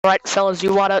Alright, fellas,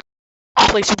 you wanna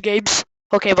play some games?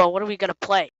 Okay, well, what are we gonna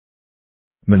play?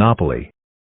 Monopoly.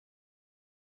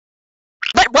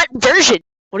 What version?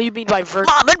 What do you mean by version?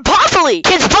 Mom and Poppily!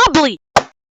 Kids Poppily!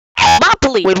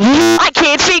 Monopoly! Wait, I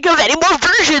can't think of any more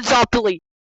versions, Monopoly!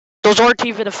 Those aren't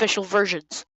even official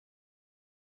versions.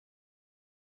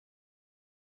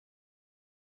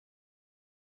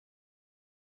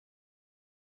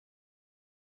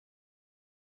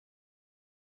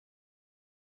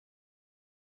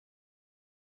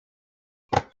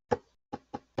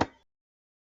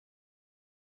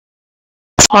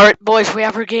 Alright, boys, we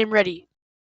have our game ready.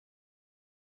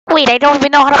 Wait, I don't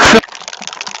even know how to play.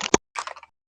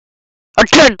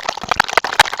 Again!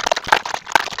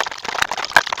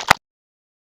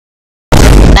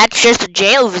 That's just a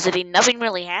jail visiting, nothing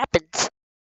really happens.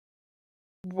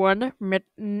 1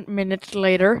 minute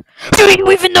later. Do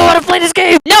you even know how to play this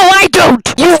game? No, I don't!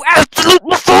 You absolute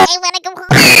fool! I wanna go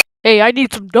home. Hey, I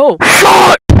need some dough.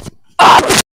 Shut up!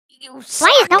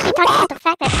 Why is nobody talking about the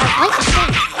fact that our voice is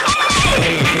changed?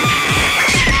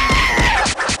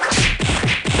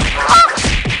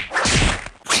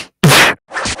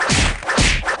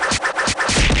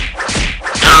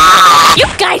 You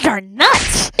guys are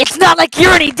nuts! It's not like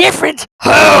you're any different!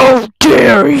 How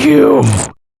dare you!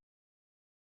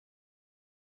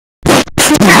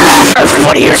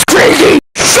 Everybody here's crazy!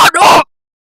 Shut up!